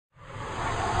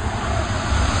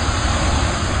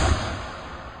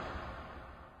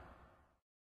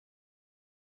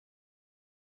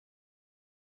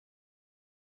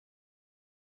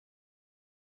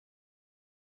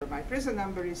my prison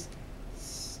number is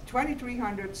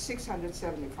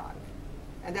 2300-675.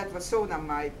 And that was sewn on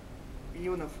my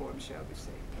uniform, shall we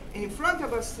say. And in front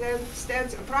of us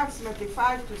stands approximately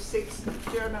 5 to 6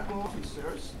 German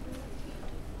officers.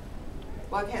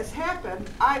 What has happened,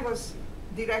 I was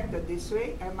directed this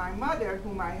way, and my mother,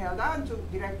 whom I held on to,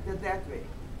 directed that way.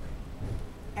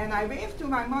 And I waved to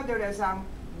my mother as I'm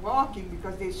walking,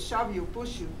 because they shove you,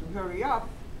 push you to hurry up.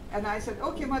 And I said,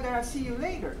 okay, mother, I'll see you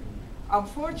later.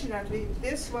 Unfortunately,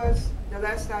 this was the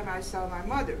last time I saw my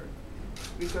mother,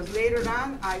 because later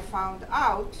on I found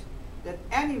out that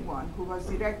anyone who was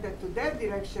directed to that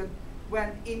direction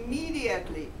went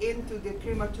immediately into the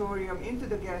crematorium, into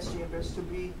the gas chambers to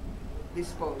be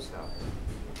disposed of.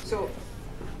 So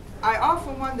I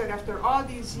often wonder, after all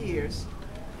these years,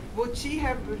 would she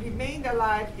have remained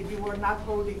alive if we were not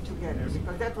holding together?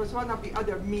 Because that was one of the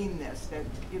other meanness, that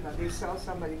they saw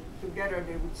somebody together,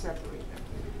 they would separate them.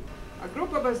 A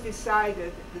group of us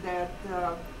decided that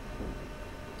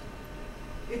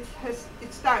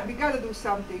it's time, we got to do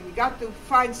something, we got to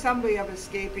find some way of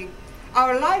escaping.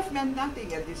 Our life meant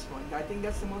nothing at this point. I think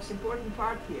that's the most important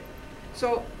part here.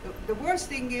 So the worst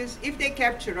thing is, if they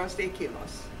capture us, they kill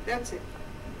us. That's it.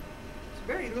 It's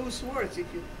very loose words if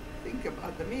you think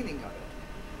about the meaning of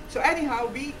it. So anyhow,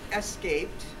 we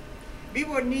escaped. We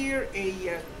were near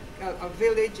a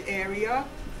village area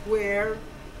where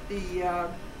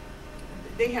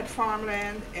they had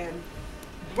farmland, and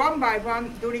one by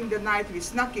one during the night we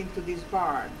snuck into this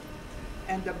barn.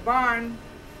 And the barn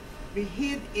we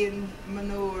hid in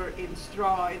manure, in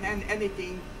straw, in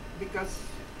anything, because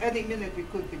any minute we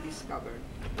could be discovered.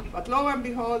 But lo and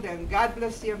behold, and God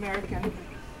bless the American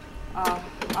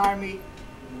Army,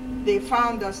 they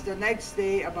found us the next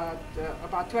day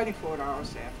about 24 hours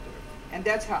after. And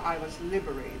that's how I was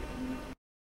liberated.